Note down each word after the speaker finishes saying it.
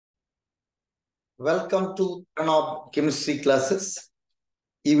Welcome to chemistry classes.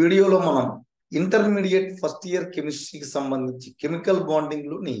 ఈ వీడియోలో మనం ఇంటర్మీడియట్ ఫస్ట్ ఇయర్ కెమిస్ట్రీకి సంబంధించి కెమికల్ బాండింగ్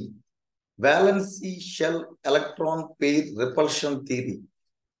లోని valency shell electron pair repulsion theory,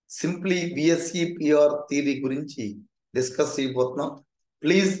 simply VSEPR theory గురించి డిస్కస్ చేయబోతున్నాం.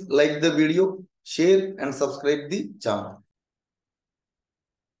 Please like the video, share and subscribe the channel.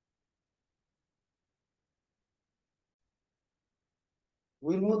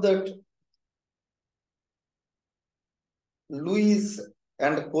 We know that Lewis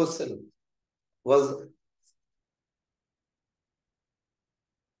and Cossel was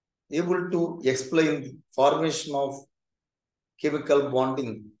able to explain the formation of chemical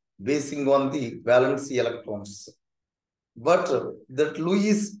bonding basing on the valency electrons. But that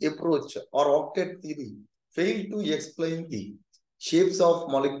Lewis approach or octet theory failed to explain the shapes of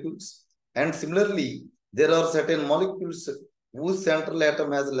molecules, and similarly there are certain molecules whose central atom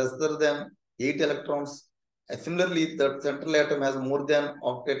has lesser than 8 electrons. Similarly, that central atom has more than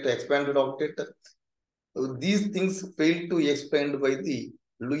octet, expanded octet. These things failed to explained by the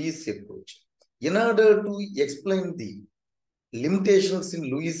Lewis approach. In order to explain the limitations in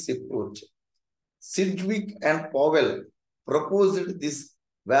Lewis approach, Sidgwick and Powell proposed this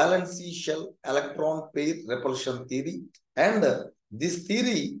valency shell electron pair repulsion theory, and this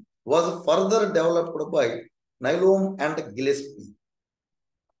theory was further developed by Nylom and Gillespie.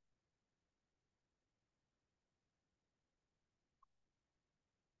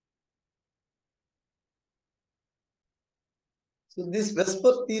 So this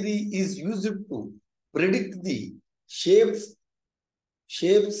VSEPR theory is used to predict the shapes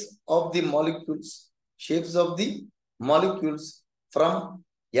of the molecules from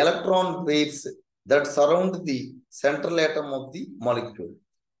electron pairs that surround the central atom of the molecule.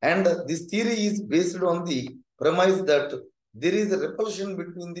 And this theory is based on the premise that there is a repulsion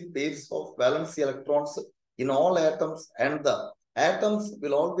between the pairs of valence electrons in all atoms, and the atoms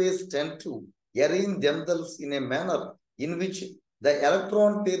will always tend to arrange themselves in a manner in which the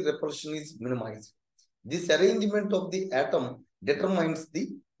electron pair repulsion is minimized. This arrangement of the atom determines the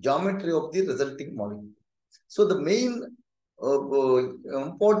geometry of the resulting molecule. So the main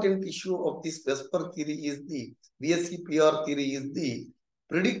important issue of this VSEPR theory is the VSEPR theory is the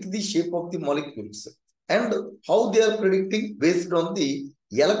predict the shape of the molecules, and how they are predicting based on the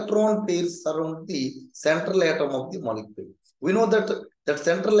electron pairs around the central atom of the molecule. We know that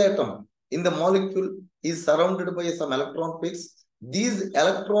central atom in the molecule is surrounded by some electron pairs. These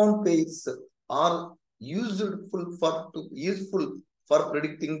electron pairs are useful for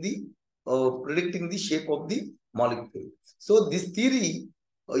predicting the shape of the molecule. So this theory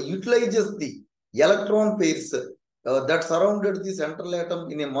utilizes the electron pairs that surrounded the central atom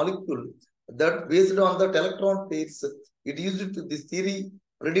in a molecule, that based on that electron pairs, this theory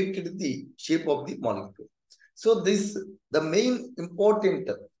predicted the shape of the molecule. So the main important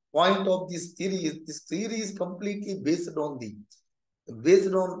point of this theory is completely based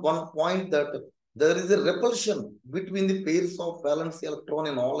on one point, that there is a repulsion between the pairs of valence electron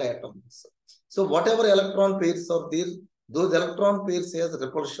in all atoms. So whatever electron pairs are there, those electron pairs has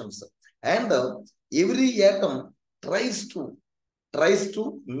repulsions, and every atom tries to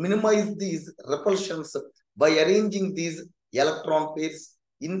minimize these repulsions by arranging these electron pairs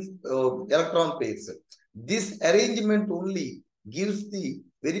in electron pairs. This arrangement only gives the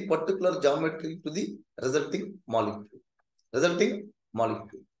very particular geometry to the resulting molecule.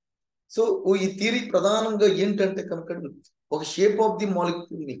 So ఈ theory ప్రధానంగా ఏంటంటే కనుక ఒక shape of the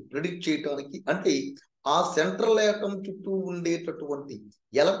molecule ని predict చేయడానికి, అంటే ఆ central atom చుట్టూ ఉండేటటువంటి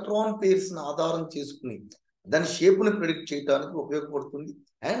ఎలక్ట్రాన్ పేర్స్ ని ఆధారం చేసుకుని దాని షేప్ ని ప్రిడిక్ట్ చేయడానికి ఉపయోగపడుతుంది.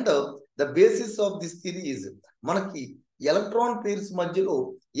 And the basis of this theory is, మనకి ఎలక్ట్రాన్ పేర్స్ మధ్యలో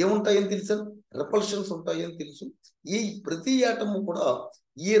ఏముంటాయని తెలుసు, రిపల్షన్స్ ఉంటాయని తెలుసు. ఈ ప్రతి ఆటము కూడా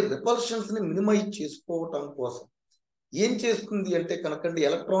ఈ రిపల్షన్స్ ని మినిమైజ్ చేసుకోవటం కోసం ఏం చేస్తుంది అంటే కనుకండి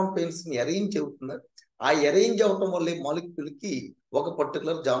ఎలక్ట్రాన్ పెయిర్స్ ని అరేంజ్ అవుతుంది. ఆ అరేంజ్ అవటం వల్లే మాలిక్యూల్ కి ఒక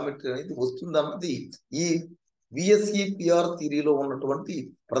పర్టికులర్ జామెట్రీ అనేది వస్తుంది అన్నది ఈ VSEPR థియరీలో ఉన్నటువంటి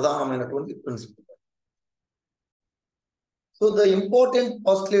ప్రధానమైనటువంటి principal. So the important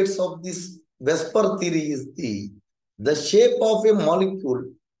postulates of this VSEPR theory is the shape of a molecule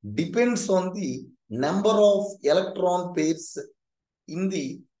depends on the number of electron pairs in the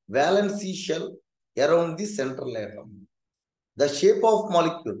valency shell around the central atom. The shape of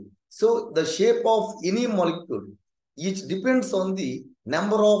molecule. So the shape of any molecule, which depends on the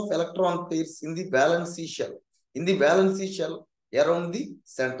number of electron pairs in the valency shell around the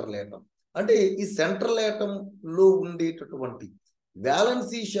central atom. అంటే ఈ central atom లో ఉండేటటువంటి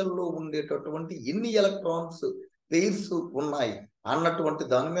valency shell లో ఉండేటటువంటి ఎన్ని electrons pairs ఉన్నాయి అన్నటువంటి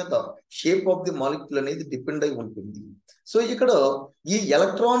దాని మీద షేప్ ఆఫ్ ది మాలిక్యూల్ అనేది డిపెండ్ అయి ఉంటుంది. సో ఇక్కడ ఈ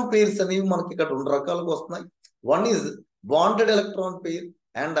ఎలక్ట్రాన్ పేర్స్ అనేవి మనకి ఇక్కడ రెండు రకాలుగా వస్తున్నాయి. One is bonded electron pair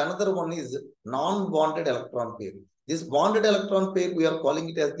and another one is non-bonded electron pair. This bonded electron pair we are calling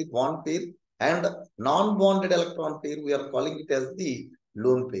it as the bond pair, and non-bonded electron pair we are calling it as the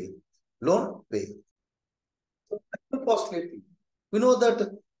lone pair. Lone pair. So, postulating, we know that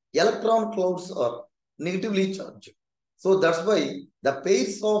electron clouds are negatively charged. So that's why the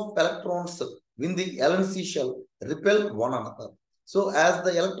pairs of electrons in the valence shell repel one another. So as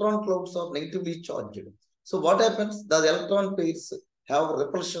the electron clouds are negatively charged, so what happens? The electron pairs have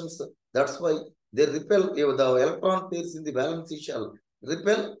repulsions. That's why they repel. The electron pairs in the valence shell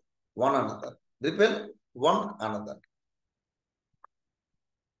repel one another. Repel one another.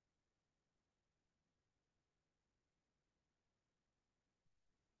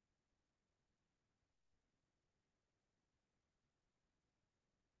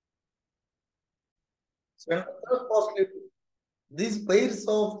 So when positive, these pairs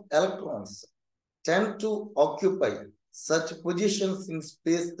of electrons tend to occupy such positions in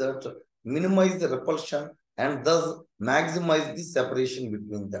space that minimize the repulsion and thus maximize the separation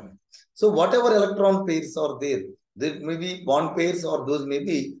between them. So whatever electron pairs are there may be bond pairs or those may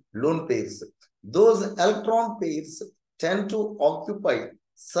be lone pairs. Those electron pairs tend to occupy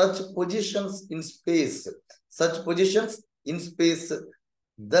such positions in space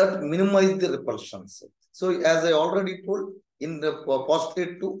that minimize the repulsions. So as I already told in the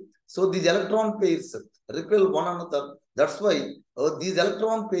postulate 2, so these electron pairs repel one another. That's why these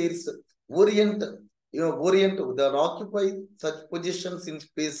electron pairs orient that occupy such positions in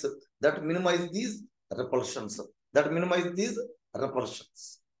space that minimize these repulsions.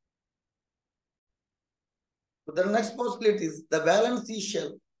 So the next postulate is the valence shell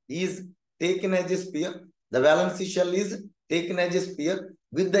is taken as a sphere. The valence shell is taken as a sphere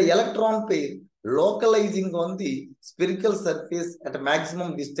with the electron pair localizing on the spherical surface at a maximum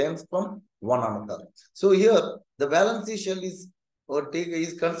distance from one another. So here the valence shell is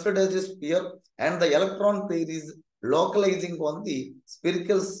considered as a sphere and the electron pair is localizing on the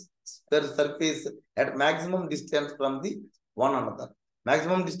spherical surface at maximum distance from the one another.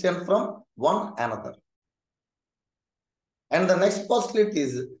 And the next postulate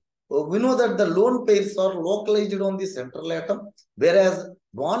is we know that the lone pairs are localized on the central atom, whereas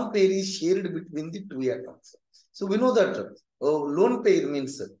bond pair is shared between the two atoms. So we know that lone pair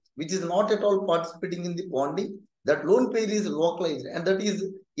means which is not at all participating in the bonding. That lone pair is localized, and that is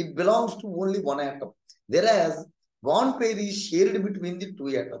it belongs to only one atom, whereas bond pair is shared between the two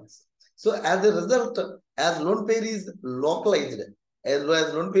atoms. So as a result, as lone pair is localized,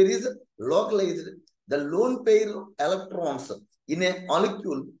 the lone pair electrons in a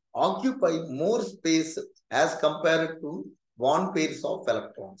molecule occupy more space as compared to bond pairs of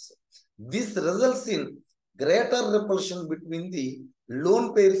electrons. This results in greater repulsion between the lone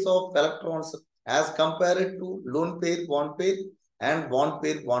pairs of electrons as compared to lone pair bond pair and bond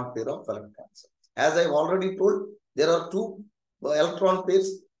pair of electrons. As I've already told, there are two electron pairs.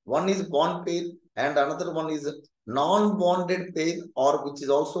 One is bond pair and another one is non-bonded pair, or which is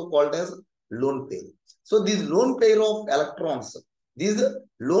also called as lone pair. So these lone pair of electrons, these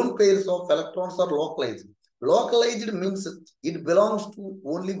lone pairs of electrons are localized. Localized means it belongs to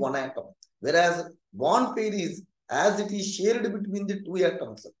only one atom, whereas bond pair is, as it is shared between the two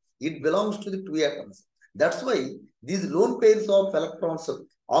atoms, it belongs to the two atoms. That's why these lone pairs of electrons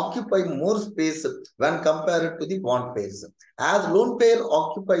occupy more space when compared to the bond pairs. As lone pair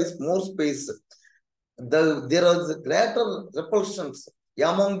occupies more space, there is greater repulsions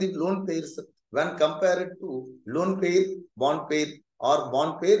among the lone pairs when compared to lone pair bond pair or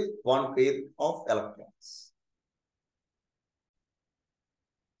bond pair of electrons.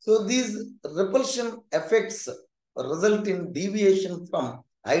 So these repulsion effects result in deviation from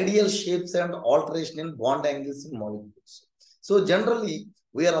ideal shapes and alteration in bond angles in molecules. So generally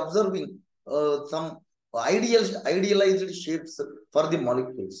we are observing some idealized shapes for the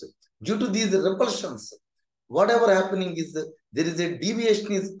molecules. Due to these repulsions, whatever happening is there is a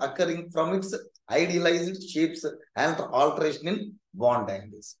deviation is occurring from its idealized shapes and alteration in bond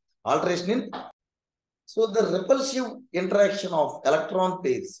angles. So the repulsive interaction of electron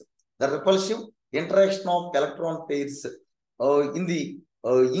pairs, in the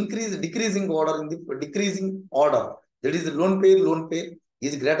decreasing order, that is lone pair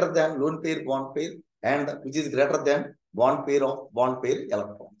is greater than lone pair bond pair, and which is greater than bond pair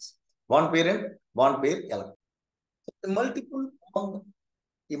electrons. So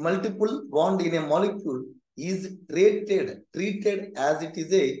the multiple bond in a molecule is treated as it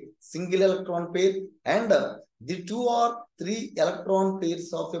is a single electron pair, and the two are three electron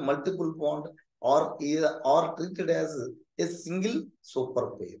pairs of a multiple bond are treated as a single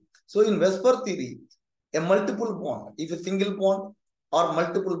super pair. So in VSEPR theory, a multiple bond, if a single bond or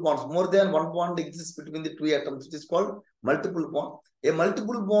multiple bonds, more than one bond exists between the two atoms, it is called multiple bond. A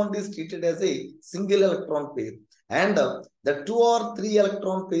multiple bond is treated as a single electron pair, and the two or three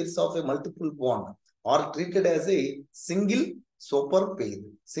electron pairs of a multiple bond are treated as a single super pair.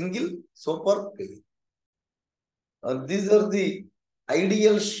 Single super pair. These are the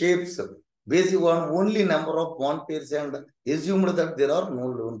ideal shapes based on only number of bond pairs and assumed that there are no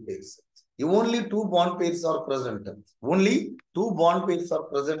lone pairs. If only two bond pairs are present, only two bond pairs are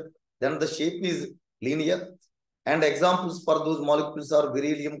present, then the shape is linear. And examples for those molecules are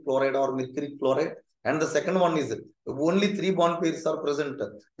beryllium chloride or mercury chloride. And the second one is only three bond pairs are present,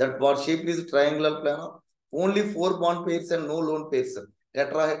 that what shape is triangular planar. Only four bond pairs and no lone pairs,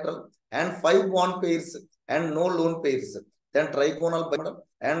 tetrahedral. And five bond pairs and no lone pairs, then trigonal bipedal,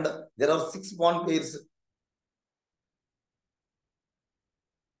 and there are six bond pairs.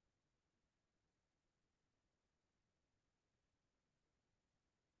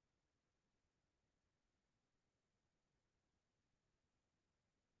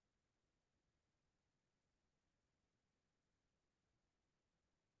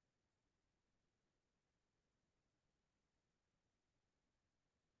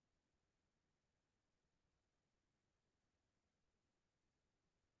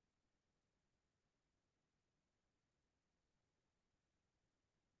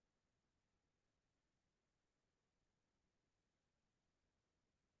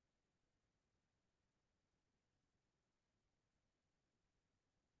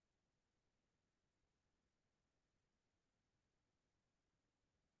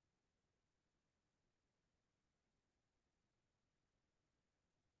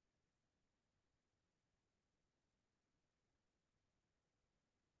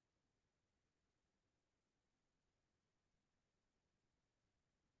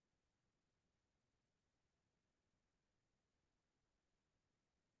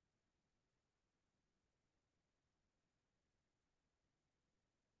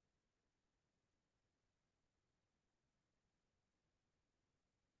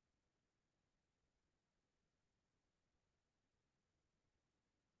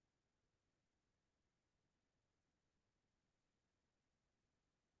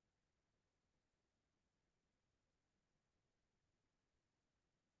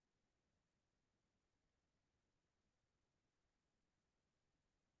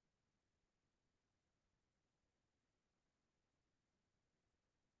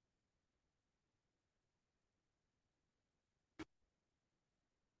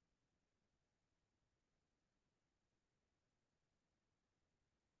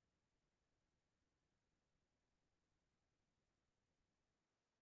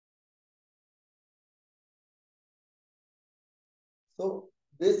 So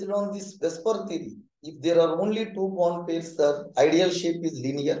based on this VSEPR theory, if there are only two bond pairs, the ideal shape is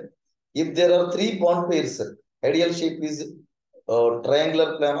linear. If there are three bond pairs, ideal shape is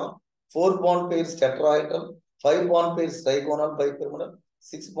triangular planar. Four bond pairs tetrahedral. Five bond pairs trigonal bipyramidal.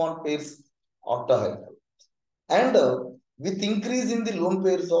 Six bond pairs octahedral. And with increase in the lone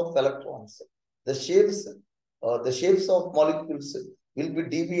pairs of electrons, the shapes of molecules will be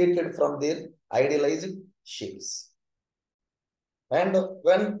deviated from their idealized shapes. And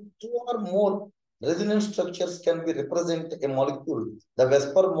when two or more resonance structures can be represent a molecule, the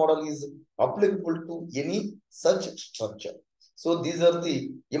VSEPR model is applicable to any such structure. So these are the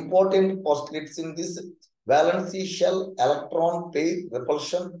important postulates in this valence shell electron pair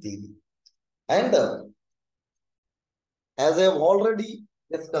repulsion theory. And as I have already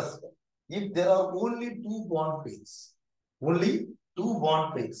discussed, if there are only two bond pairs,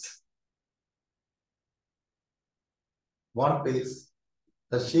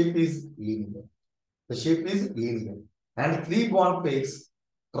 the shape is linear. The shape is linear. And three bond pairs,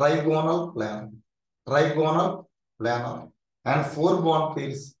 trigonal planar, and four bond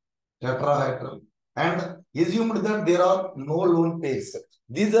pairs, tetrahedral. And assumed that there are no lone pairs.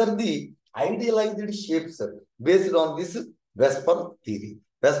 These are the idealized shapes based on this VSEPR theory.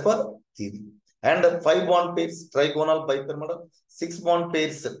 And five bond pairs, trigonal bipyramidal, six bond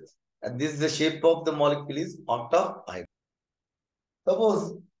pairs. And this is the shape of the molecule is octahedral.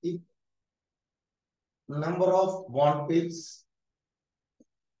 Suppose if number of bond pairs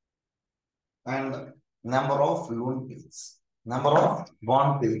and number of lone pairs, number of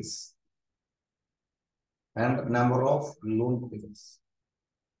bond pairs and number of lone pairs.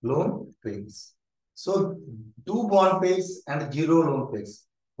 So two bond pairs and zero lone pairs.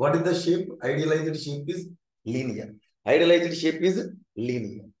 What is the shape? Idealized shape is linear. Idealized shape is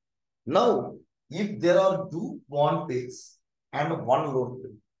linear. Now, if there are two bond pairs and one lone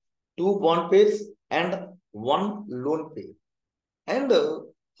pair, two bond pairs and one lone pair, and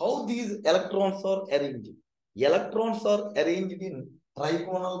how these electrons are arranged? Electrons are arranged in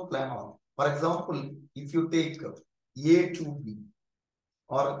trigonal planar. For example, if you take A to B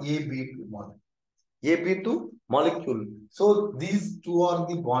or AB to molecule, AB to molecule. So these two are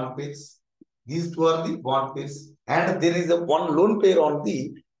the bond pairs. These two are the bond pairs. And there is a one lone pair on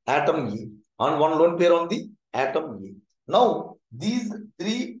the atom E. On one lone pair on the atom E. Now, these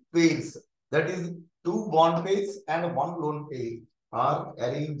three pairs, that is two bond pairs and one lone pair, are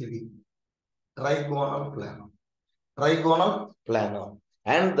arranged in trigonal planar. Trigonal planar.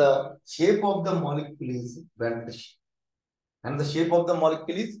 And the shape of the molecule is bent shape. And the shape of the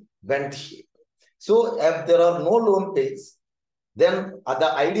molecule is bent shape. So if there are no lone pairs, then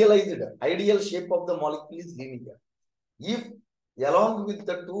the ideal shape of the molecule is linear. If along with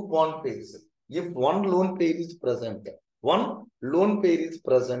the two bond pairs, if one lone pair is present,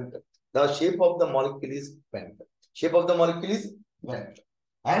 the shape of the molecule is bent. Shape of the molecule is bent.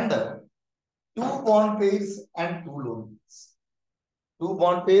 And two bond pairs and two lone pairs. Two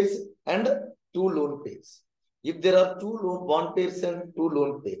bond pairs and two lone pairs. If there are two bond pairs and two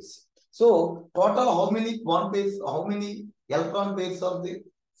lone pairs, so total how many bond pairs, how many electron pairs are there?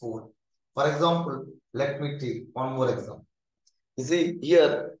 4. For example, let me take one more example. You see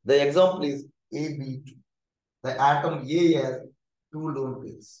here, the example is AB2. The atom A has two lone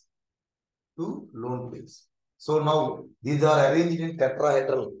pairs. Two lone pairs. So now these are arranged in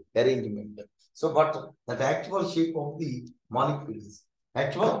tetrahedral arrangement. So but the actual shape of the molecule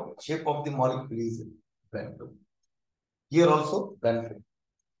is bent. Here also bent.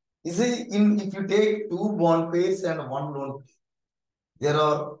 You see, if you take two bond pairs and one lone pair, there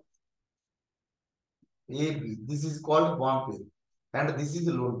are AB. This is called bond pair, and this is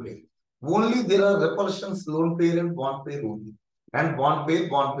the lone pair. Only there are repulsions, lone pair and bond pair only, and bond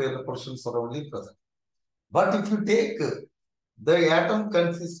pair repulsions are only present. But if you take the atom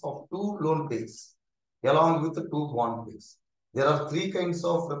consists of two lone pairs along with the two bond pairs. There are three kinds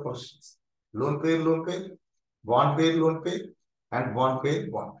of repulsions: lone pair, bond pair, and bond pair,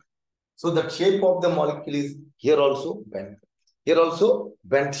 bond. So the shape of the molecule is here also bent. Here also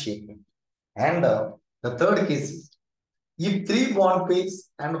bent shape. And the third case is if three bond pairs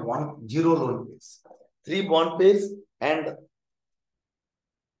and zero lone pairs. Three bond pairs and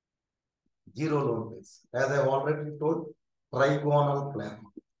zero lone pairs. As I have already told, trigonal planar.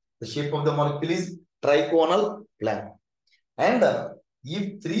 The shape of the molecule is trigonal planar. And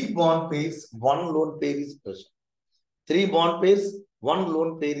if three bond pairs, one lone pair is present. Three bond pairs, one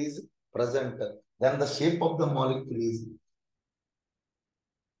lone pair is present. Then the shape of the molecule is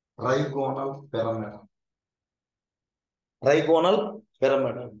trigonal pyramidal. Trigonal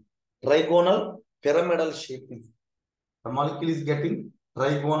pyramidal. Trigonal pyramidal shape is. The molecule is getting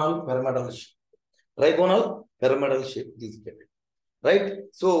trigonal pyramidal shape. Trigonal pyramidal shape is getting. Right?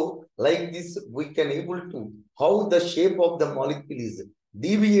 So, like this, we can able to how the shape of the molecule is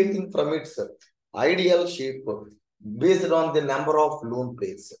deviating from its ideal shape based on the number of lone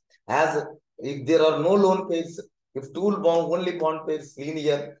pairs. As if there are no lone pairs, if only bond pairs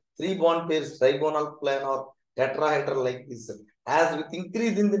linear, three bond pairs trigonal planar, tetrahedral like this. As with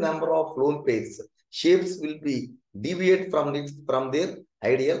increase in the number of lone pairs, shapes will be deviate from their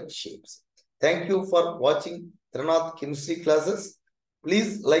ideal shapes. Thank you for watching Trinath chemistry classes.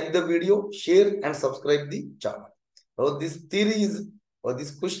 Please like the video, share and subscribe the channel. So this theory is, or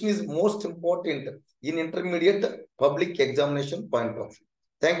this question is most important in intermediate public examination point of view.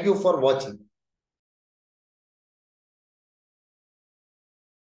 Thank you for watching.